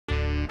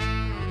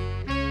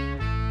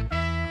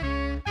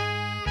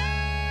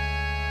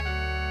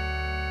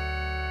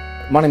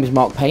My name is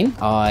Mark Payne.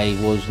 I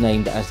was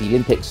named as the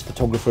Olympics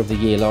Photographer of the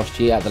Year last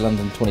year at the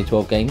London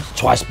 2012 Games.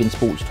 Twice been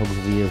Sports Photographer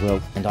of the Year as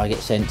well. And I get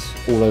sent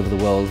all over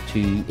the world to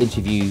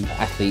interview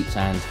athletes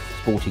and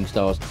sporting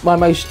stars. My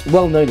most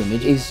well-known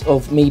image is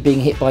of me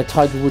being hit by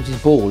Tiger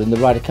Woods' ball in the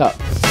Ryder Cup.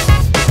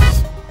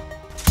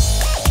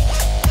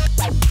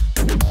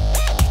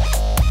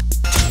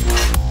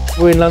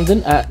 We're in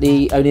London at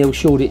the O'Neill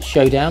Shoreditch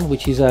Showdown,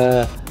 which is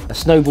a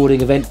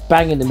snowboarding event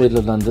bang in the middle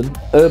of London,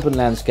 urban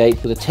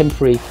landscape with a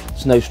temporary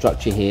snow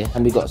structure here,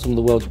 and we've got some of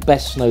the world's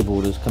best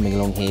snowboarders coming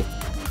along here.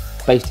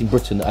 Based in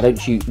Britain, I don't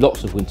shoot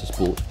lots of winter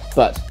sport,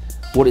 but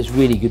what it's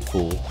really good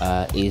for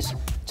is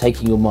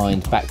taking your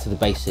mind back to the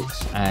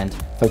basics and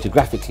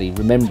photographically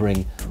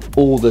remembering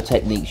all the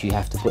techniques you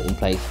have to put in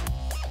place.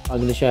 I'm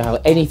going to show how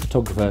any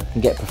photographer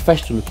can get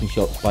professional looking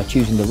shots by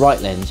choosing the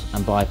right lens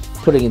and by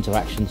putting into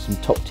action some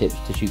top tips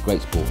to shoot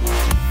great sport.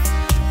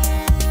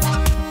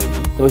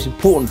 The most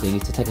important thing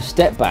is to take a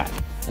step back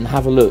and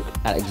have a look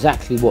at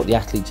exactly what the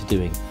athletes are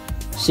doing.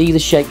 See the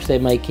shapes they're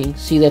making,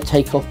 see their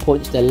takeoff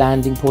points, their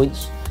landing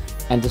points,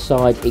 and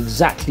decide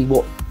exactly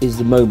what is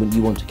the moment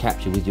you want to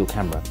capture with your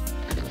camera.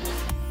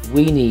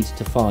 We need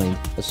to find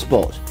a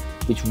spot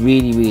which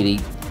really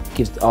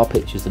gives our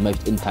pictures the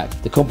most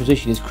impact. The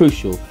composition is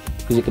crucial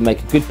because it can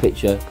make a good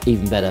picture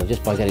even better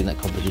just by getting that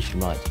composition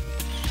right.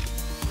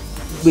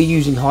 We're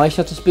using high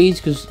shutter speeds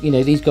because, you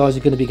know, these guys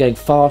are going to be going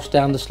fast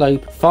down the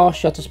slope.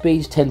 Fast shutter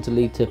speeds tend to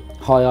lead to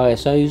high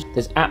ISOs.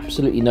 There's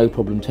absolutely no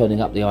problem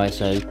turning up the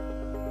ISO.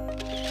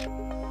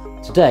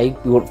 Today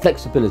we want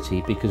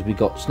flexibility because we've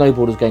got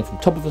snowboarders going from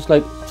top of the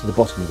slope to the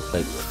bottom of the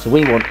slope. So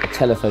we want a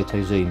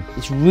telephoto zoom.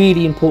 It's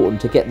really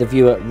important to get the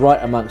viewer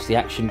right amongst the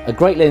action. A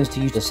great lens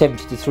to use is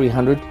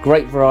 70-300,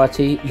 great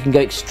variety. You can go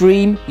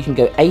extreme, you can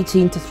go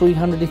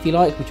 18-300 if you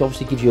like, which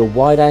obviously gives you a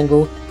wide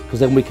angle, because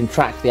then we can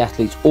track the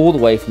athletes all the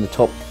way from the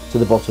top to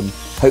the bottom,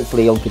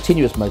 hopefully on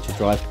continuous motor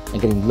drive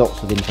and getting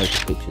lots of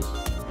in-focus pictures.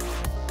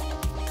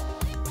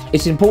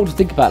 It's important to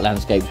think about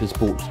landscapes with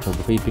sports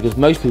photography because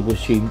most people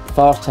assume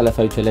fast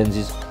telephoto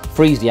lenses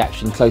freeze the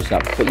action close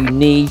up, but you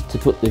need to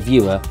put the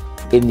viewer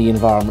in the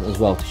environment as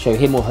well to show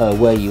him or her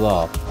where you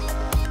are.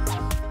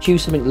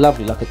 Choose something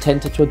lovely like a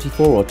 10-24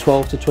 or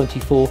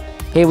 12-24.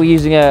 Here we're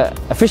using a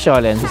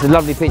fisheye lens. It's a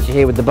lovely picture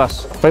here with the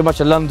bus. Very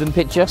much a London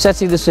picture,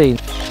 setting the scene.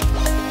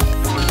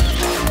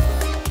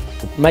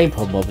 The main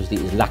problem obviously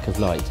is lack of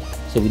light.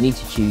 So we need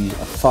to choose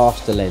a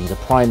faster lens, a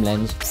prime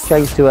lens.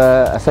 Change to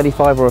a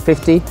 35 or a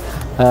 50.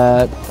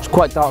 It's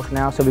quite dark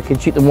now, so we can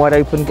shoot them wide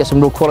open, get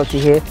some real quality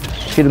here,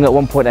 shoot them at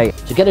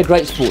 1.8. To get a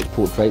great sports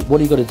portrait, what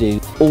you've got to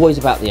do, always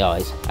about the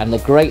eyes, and the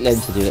great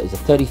lens to do it is a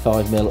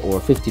 35mm or a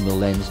 50mm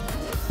lens.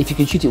 If you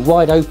can shoot it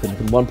wide open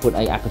from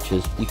 1.8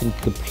 apertures, you can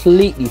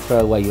completely throw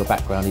away your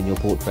background in your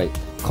portrait,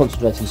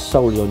 concentrating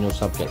solely on your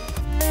subject.